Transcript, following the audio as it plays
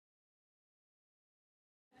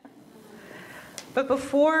But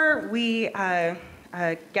before we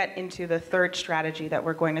get into the third strategy that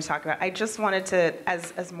we're going to talk about, I just wanted to,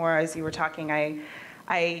 as Maura, as you were talking,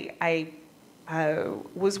 I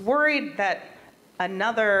was worried that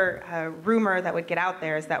another rumor that would get out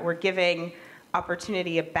there is that we're giving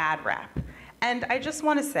opportunity a bad rap. And I just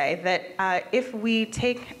want to say that if we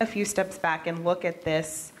take a few steps back and look at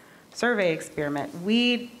this survey experiment,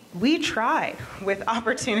 we tried with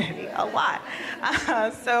opportunity a lot.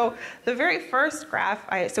 So the very first graph,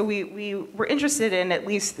 we were interested in at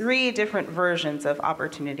least 3 different versions of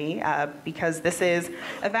opportunity because this is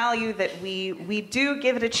a value that we do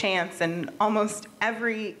give it a chance in almost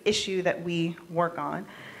every issue that we work on.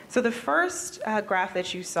 So the first graph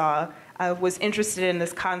that you saw was interested in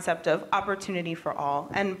this concept of opportunity for all.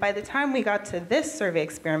 And by the time we got to this survey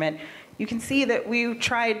experiment, you can see that we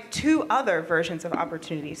tried 2 other versions of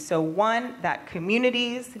opportunities. So 1, that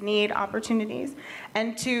communities need opportunities,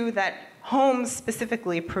 and 2, that homes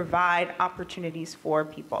specifically provide opportunities for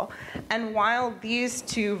people. And while these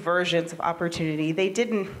 2 versions of opportunity, they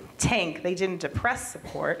didn't tank, they didn't depress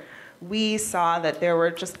support, we saw that there were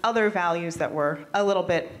just other values that were a little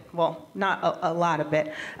bit, well, not a lot of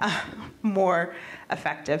it, more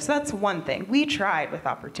effective. So that's one thing. We tried with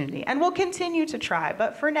opportunity, and we'll continue to try,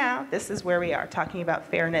 but for now, this is where we are, talking about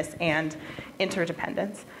fairness and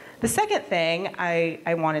interdependence. The second thing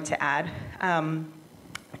I wanted to add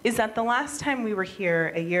is that the last time we were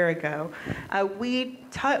here a year ago, we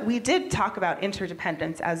did talk about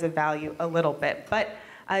interdependence as a value a little bit, but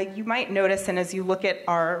you might notice, and as you look at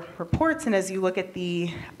our reports and as you look at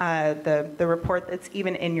the report that's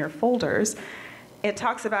even in your folders, it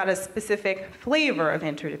talks about a specific flavor of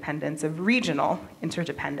interdependence, of regional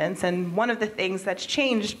interdependence. And one of the things that's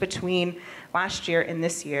changed between last year and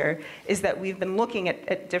this year is that we've been looking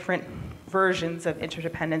at different versions of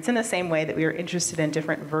interdependence in the same way that we are interested in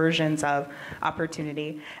different versions of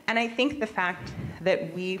opportunity. And I think the fact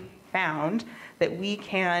that we found that we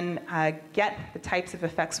can get the types of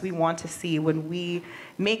effects we want to see when we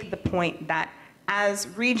make the point that as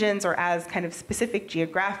regions or as kind of specific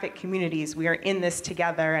geographic communities, we are in this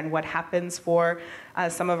together, and what happens for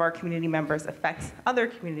some of our community members affects other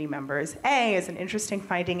community members. A is an interesting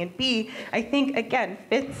finding, and B, I think, again,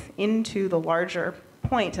 fits into the larger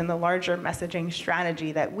point and the larger messaging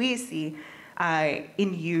strategy that we see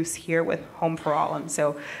in use here with Home for All. And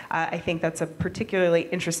so I think that's a particularly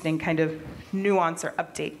interesting kind of nuance or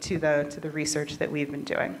update to the research that we've been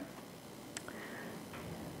doing.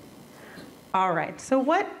 All right, so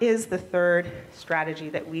what is the third strategy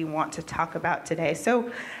that we want to talk about today?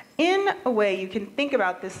 So in a way, you can think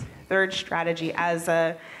about this third strategy as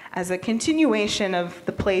a continuation of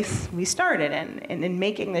the place we started in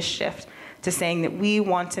making this shift to saying that we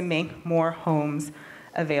want to make more homes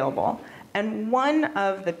available. And one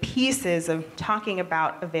of the pieces of talking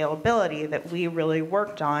about availability that we really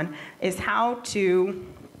worked on is how to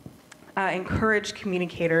encourage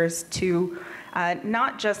communicators to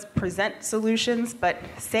not just present solutions, but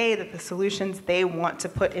say that the solutions they want to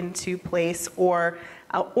put into place, or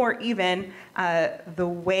even the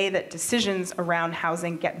way that decisions around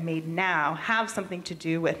housing get made now have something to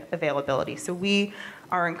do with availability. So we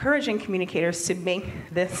are encouraging communicators to make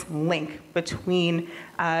this link between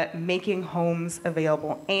making homes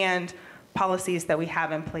available and policies that we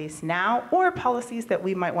have in place now, or policies that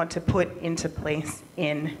we might want to put into place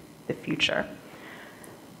in the future.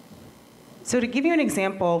 So to give you an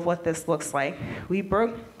example of what this looks like, we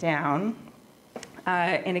broke down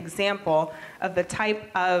an example of the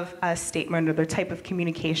type of statement or the type of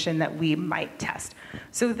communication that we might test.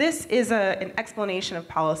 So this is an explanation of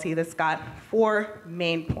policy that's got 4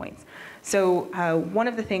 main points. So one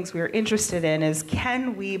of the things we are interested in is,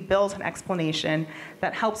 can we build an explanation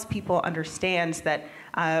that helps people understand that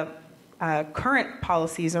current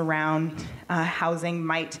policies around housing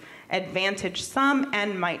might advantage some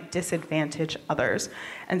and might disadvantage others.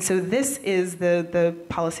 And so this is the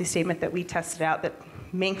policy statement that we tested out that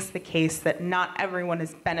makes the case that not everyone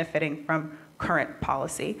is benefiting from current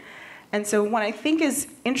policy. And so what I think is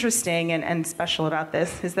interesting and special about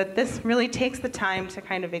this is that this really takes the time to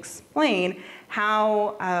kind of explain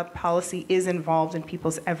how policy is involved in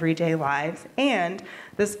people's everyday lives. And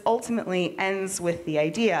this ultimately ends with the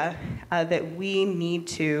idea that we need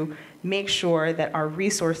to make sure that our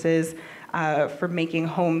resources for making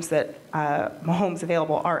homes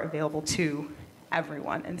available are available to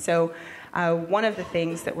everyone. And so one of the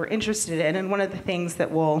things that we're interested in, and one of the things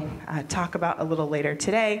that we'll talk about a little later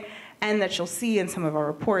today, and that you'll see in some of our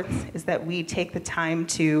reports, is that we take the time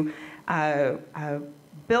to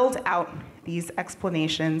build out these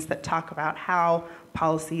explanations that talk about how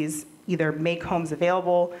policies either make homes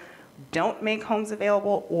available, don't make homes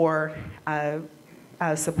available or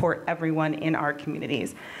support everyone in our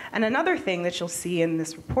communities. And another thing that you'll see in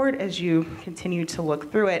this report as you continue to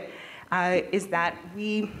look through it is that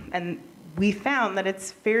we found that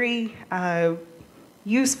it's very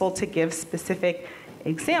useful to give specific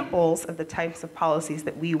examples of the types of policies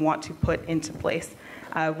that we want to put into place,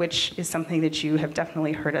 which is something that you have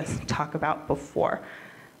definitely heard us talk about before.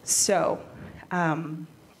 So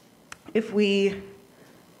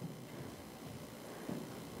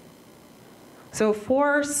So a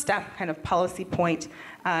four-step kind of policy point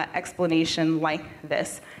explanation like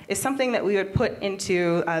this is something that we would put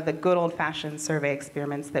into the good old-fashioned survey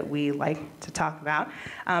experiments that we like to talk about.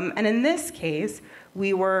 And in this case,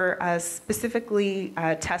 we were specifically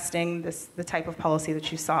testing the type of policy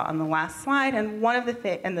that you saw on the last slide. And one of the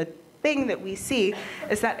thing that we see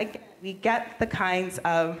is that again, we get the kinds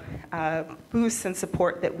of boosts and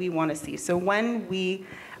support that we want to see. So when we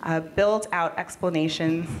build out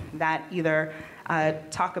explanations that either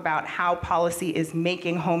talk about how policy is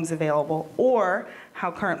making homes available or how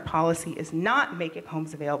current policy is not making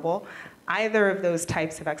homes available, either of those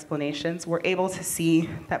types of explanations, we're able to see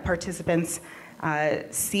that participants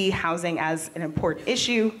see housing as an important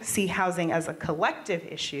issue, see housing as a collective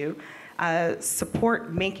issue,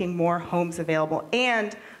 support making more homes available,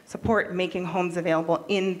 and support making homes available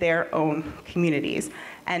in their own communities.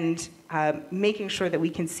 And making sure that we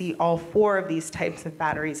can see all four of these types of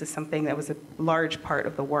batteries is something that was a large part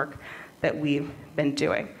of the work that we've been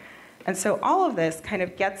doing. And so all of this kind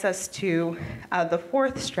of gets us to the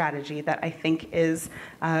fourth strategy that I think is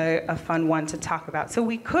a fun one to talk about. So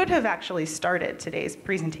we could have actually started today's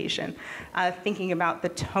presentation thinking about the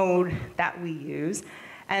tone that we use.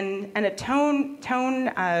 And a tone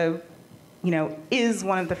is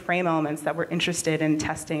one of the frame elements that we're interested in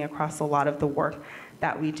testing across a lot of the work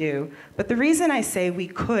that we do. But the reason I say we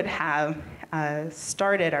could have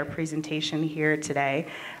started our presentation here today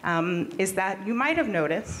is that you might have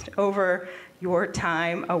noticed over your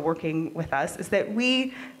time working with us is that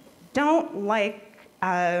we don't like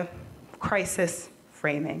crisis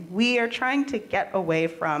framing. We are trying to get away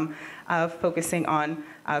from focusing on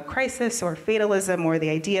crisis or fatalism or the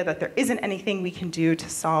idea that there isn't anything we can do to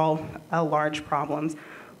solve large problems.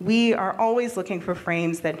 We are always looking for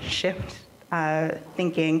frames that shift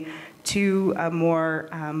thinking to a more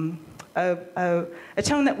a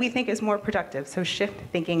tone that we think is more productive. So shift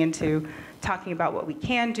thinking into talking about what we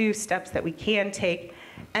can do, steps that we can take.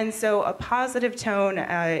 And so a positive tone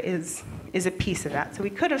is a piece of that. So we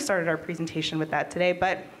could have started our presentation with that today,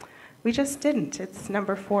 but we just didn't. It's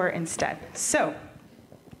number 4 instead. So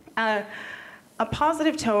a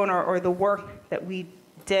positive tone or the work that we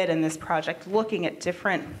did in this project, looking at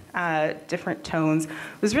different tones,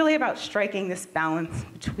 was really about striking this balance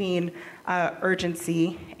between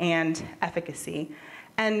urgency and efficacy.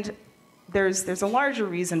 And there's a larger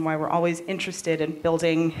reason why we're always interested in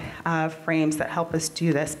building frames that help us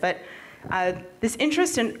do this. But this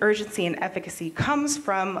interest in urgency and efficacy comes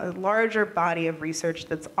from a larger body of research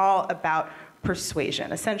that's all about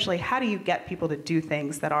persuasion. Essentially, how do you get people to do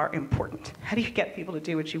things that are important? How do you get people to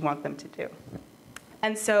do what you want them to do?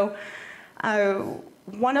 And so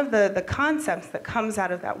one of the concepts that comes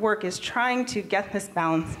out of that work is trying to get this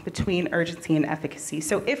balance between urgency and efficacy.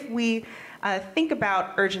 So if we think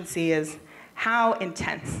about urgency as how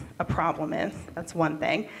intense a problem is, that's one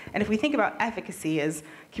thing. And if we think about efficacy as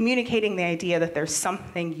communicating the idea that there's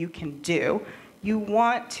something you can do, you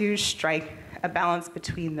want to strike a balance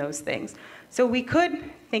between those things. So we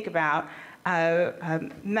could think about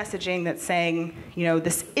messaging that's saying,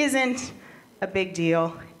 this isn't a big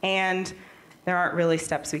deal, and there aren't really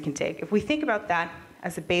steps we can take. If we think about that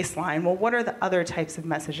as a baseline, well, what are the other types of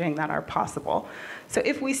messaging that are possible? So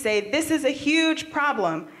if we say, this is a huge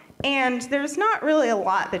problem, and there's not really a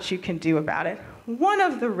lot that you can do about it, one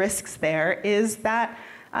of the risks there is that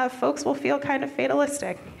folks will feel kind of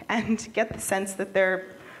fatalistic and get the sense that they're,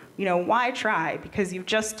 why try? Because you've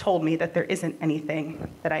just told me that there isn't anything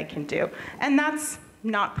that I can do. And that's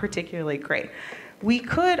not particularly great. We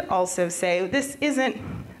could also say, this isn't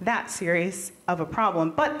that serious of a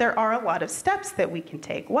problem, but there are a lot of steps that we can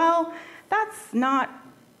take. Well, that's not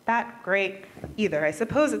that great either. I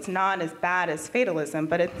suppose it's not as bad as fatalism,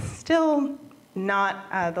 but it's still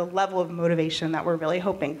not the level of motivation that we're really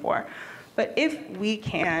hoping for. But if we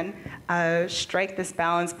can strike this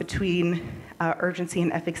balance between urgency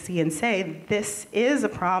and efficacy and say, this is a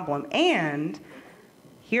problem, and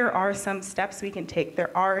here are some steps we can take.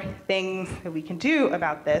 There are things that we can do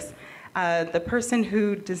about this. The person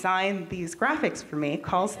who designed these graphics for me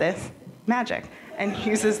calls this magic and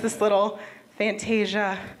uses this little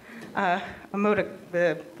Fantasia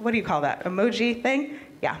what do you call that, emoji thing?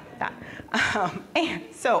 Yeah, that. And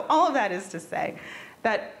so all of that is to say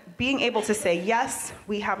that being able to say, yes,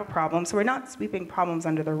 we have a problem, so we're not sweeping problems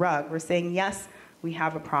under the rug. We're saying, yes, we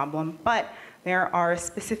have a problem, but there are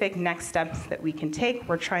specific next steps that we can take.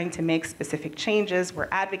 We're trying to make specific changes. We're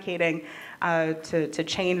advocating to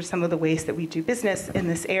change some of the ways that we do business in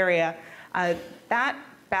this area. That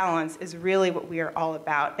balance is really what we are all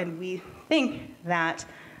about, and we think that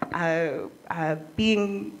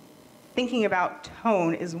thinking about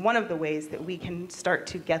tone is one of the ways that we can start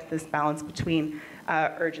to get this balance between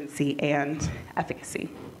urgency and efficacy.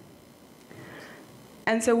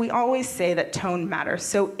 And so we always say that tone matters.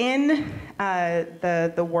 So in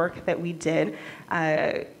the work that we did,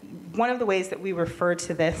 one of the ways that we refer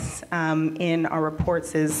to this in our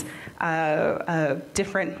reports is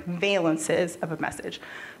different valences of a message.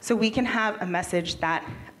 So we can have a message that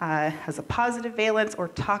has a positive valence or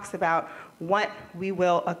talks about what we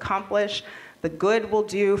will accomplish, the good we'll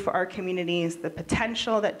do for our communities, the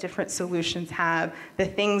potential that different solutions have, the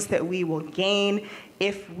things that we will gain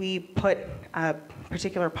if we put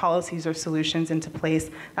particular policies or solutions into place.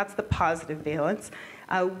 That's the positive valence.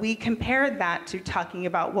 We compared that to talking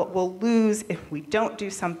about what we'll lose if we don't do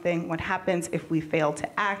something, what happens if we fail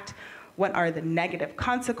to act, what are the negative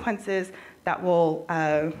consequences that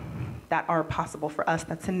are possible for us.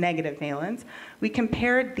 That's a negative valence. We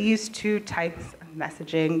compared these two types of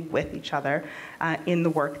messaging with each other in the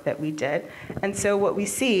work that we did. And so what we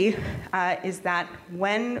see is that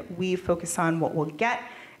when we focus on what we'll get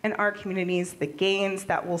in our communities, the gains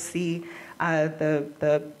that we'll see,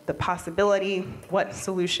 the possibility, what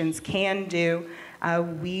solutions can do,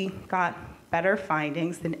 we got better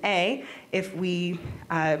findings than A, if we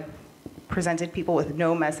presented people with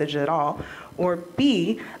no message at all, or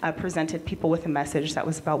B, presented people with a message that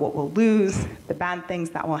was about what we'll lose, the bad things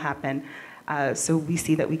that will happen. So we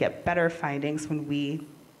see that we get better findings when we,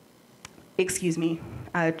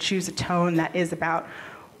 choose a tone that is about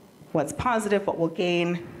what's positive, what we'll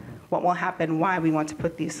gain, what will happen, why we want to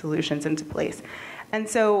put these solutions into place. And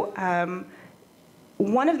so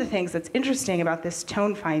one of the things that's interesting about this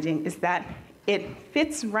tone finding is that it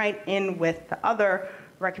fits right in with the other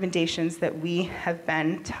recommendations that we have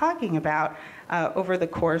been talking about over the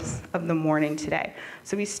course of the morning today.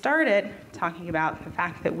 So we started talking about the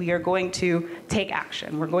fact that we are going to take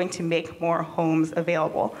action. We're going to make more homes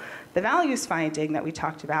available. The values finding that we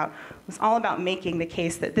talked about was all about making the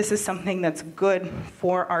case that this is something that's good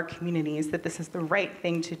for our communities, that this is the right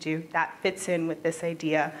thing to do. That fits in with this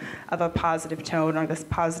idea of a positive tone or this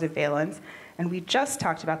positive valence. And we just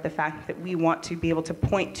talked about the fact that we want to be able to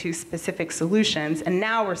point to specific solutions. And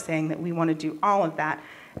now we're saying that we want to do all of that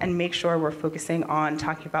and make sure we're focusing on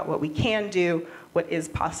talking about what we can do, what is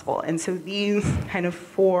possible. And so these kind of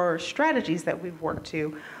 4 strategies that we've worked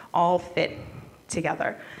to all fit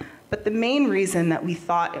together. But the main reason that we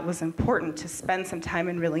thought it was important to spend some time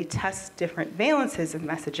and really test different valences of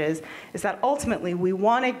messages is that ultimately we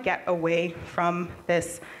want to get away from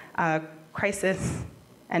this crisis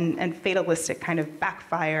and fatalistic kind of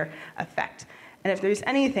backfire effect. And if there's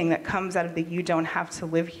anything that comes out of the "you don't have to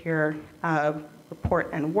live here" report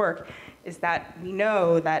and work, is that we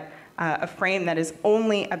know that a frame that is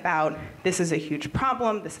only about this is a huge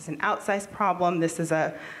problem, this is an outsized problem, this is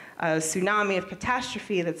a tsunami of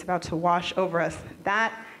catastrophe that's about to wash over us,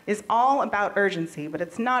 that is all about urgency, but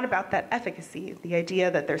it's not about that efficacy, the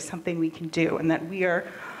idea that there's something we can do, and that we are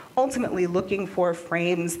ultimately looking for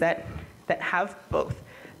frames that have both,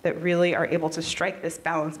 that really are able to strike this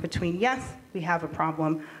balance between, yes, we have a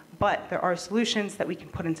problem, but there are solutions that we can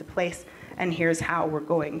put into place, and here's how we're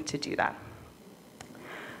going to do that.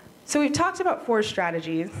 So we've talked about 4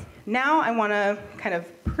 strategies. Now I want to kind of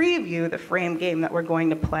preview the frame game that we're going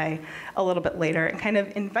to play a little bit later and kind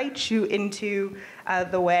of invite you into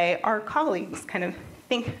the way our colleagues kind of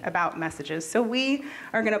think about messages. So we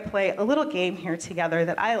are going to play a little game here together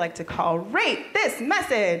that I like to call Rate This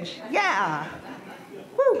Message. Yeah.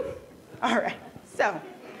 Woo. All right. So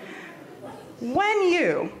when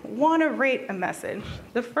you want to rate a message,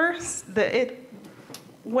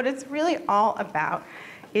 what it's really all about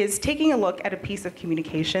is taking a look at a piece of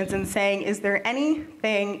communications and saying, is there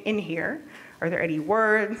anything in here? Are there any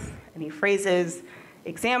words, any phrases,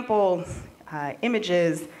 examples,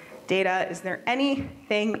 images, data? Is there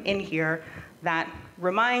anything in here that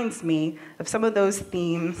reminds me of some of those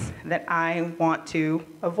themes that I want to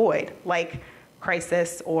avoid, like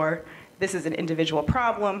crisis, or this is an individual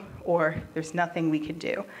problem, or there's nothing we can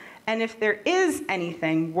do? And if there is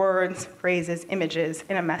anything, words, phrases, images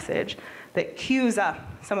in a message that cues up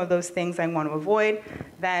some of those things I want to avoid,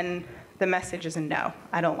 then the message is a no,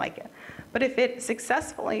 I don't like it. But if it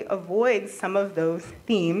successfully avoids some of those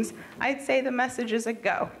themes, I'd say the message is a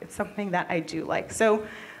go. It's something that I do like. So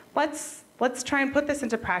let's try and put this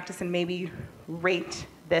into practice and maybe rate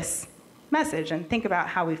this message and think about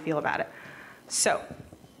how we feel about it. So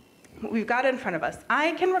what we've got in front of us.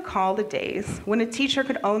 I can recall the days when a teacher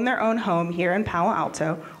could own their own home here in Palo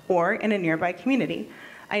Alto or in a nearby community.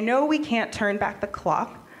 I know we can't turn back the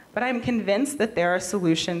clock, but I'm convinced that there are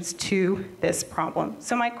solutions to this problem.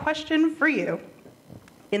 So my question for you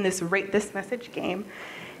in this rate this message game,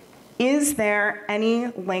 is there any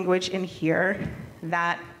language in here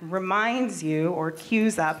that reminds you or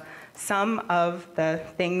cues up some of the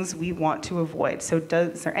things we want to avoid? So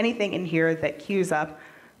is there anything in here that cues up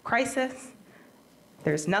crisis,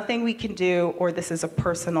 there's nothing we can do, or this is a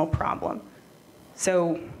personal problem?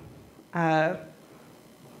 So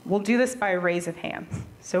we'll do this by a raise of hands.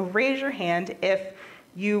 So raise your hand if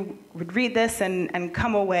you would read this and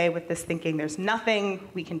come away with this thinking there's nothing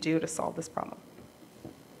we can do to solve this problem.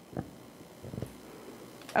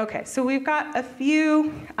 Okay, so we've got a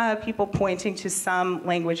few people pointing to some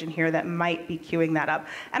language in here that might be cueing that up.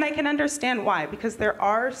 And I can understand why, because there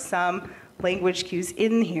are some language cues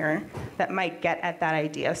in here that might get at that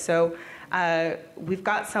idea. So we've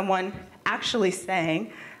got someone actually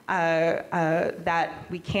saying that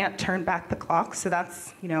we can't turn back the clock, so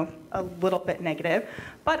that's, you know, a little bit negative.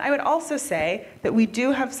 But I would also say that we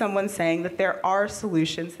do have someone saying that there are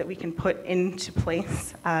solutions that we can put into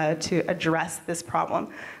place to address this problem.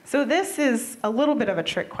 So this is a little bit of a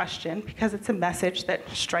trick question because it's a message that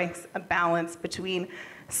strikes a balance between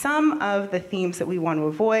some of the themes that we want to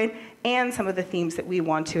avoid and some of the themes that we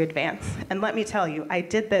want to advance. And let me tell you, I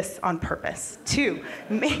did this on purpose to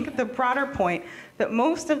make the broader point that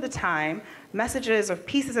most of the time, messages or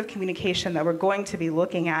pieces of communication that we're going to be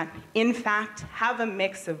looking at, in fact, have a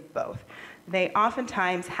mix of both. They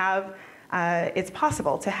oftentimes have, it's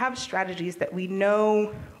possible to have strategies that we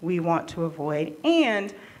know we want to avoid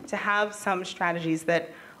and to have some strategies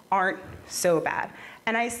that aren't so bad.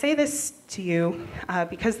 And I say this to you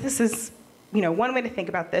because this is, you know, one way to think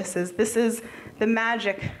about this is the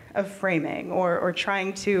magic of framing or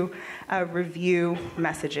trying to review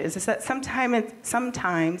messages, is that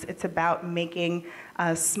sometimes it's about making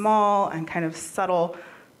small and kind of subtle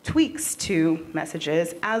tweaks to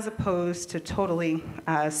messages as opposed to totally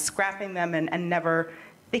scrapping them and never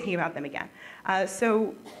thinking about them again.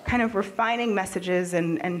 So kind of refining messages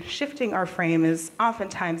and shifting our frame is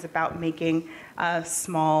oftentimes about making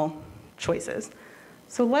small choices.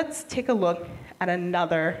 So let's take a look at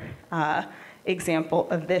another example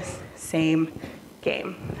of this same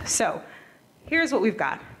game. So here's what we've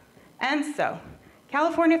got. And so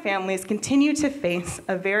California families continue to face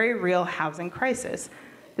a very real housing crisis.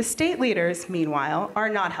 The state leaders, meanwhile, are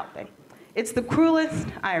not helping. It's the cruelest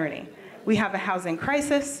irony. We have a housing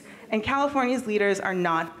crisis, and California's leaders are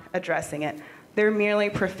not addressing it. They're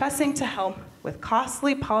merely professing to help with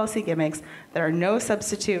costly policy gimmicks that are no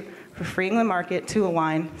substitute for freeing the market to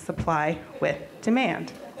align supply with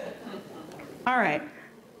demand. All right.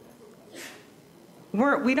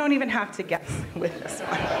 We don't even have to guess with this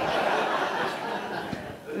one.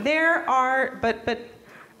 There are,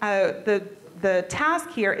 the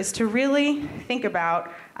task here is to really think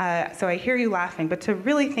about, so I hear you laughing, but to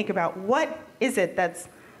really think about what is it that's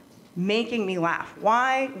making me laugh?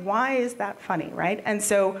 Why is that funny, right? And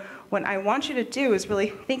so what I want you to do is really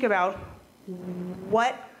think about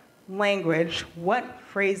what language, what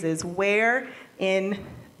phrases, where in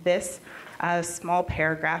this small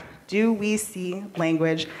paragraph do we see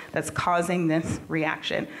language that's causing this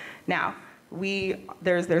reaction? Now,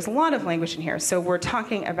 there's a lot of language in here. So we're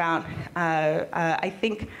talking about, I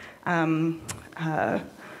think,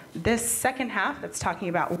 this second half that's talking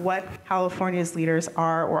about what California's leaders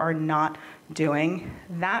are or are not doing.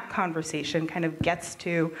 That conversation kind of gets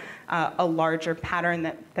to a larger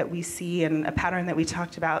pattern that we see, and a pattern that we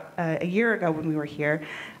talked about a year ago when we were here,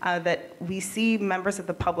 that we see members of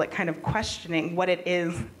the public kind of questioning what it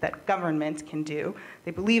is that government can do.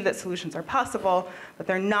 They believe that solutions are possible, but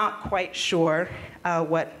they're not quite sure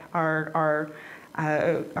what our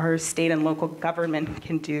state and local government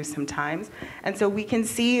can do sometimes. And so we can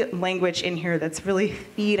see language in here that's really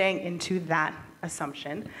feeding into that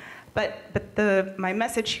assumption. But my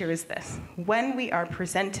message here is this. When we are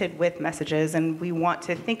presented with messages and we want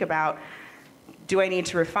to think about, do I need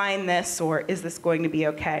to refine this, or is this going to be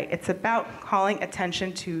okay? It's about calling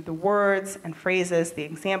attention to the words and phrases, the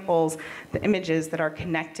examples, the images that are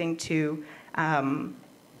connecting to some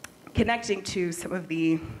of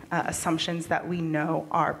the assumptions that we know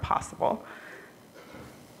are possible.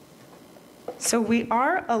 So we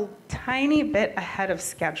are a tiny bit ahead of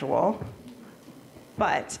schedule,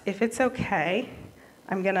 but if it's okay,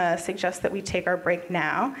 I'm going to suggest that we take our break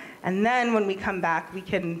now, and then when we come back, we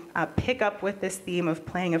can pick up with this theme of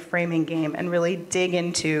playing a framing game and really dig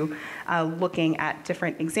into looking at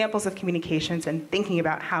different examples of communications and thinking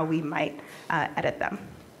about how we might edit them.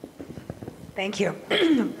 Thank you.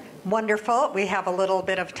 Wonderful. We have a little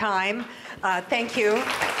bit of time. Thank you,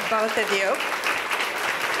 both of you.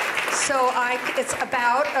 So it's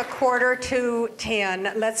about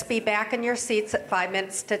 9:45. Let's be back in your seats at 5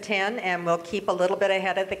 minutes to 10, and we'll keep a little bit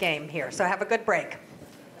ahead of the game here. So have a good break.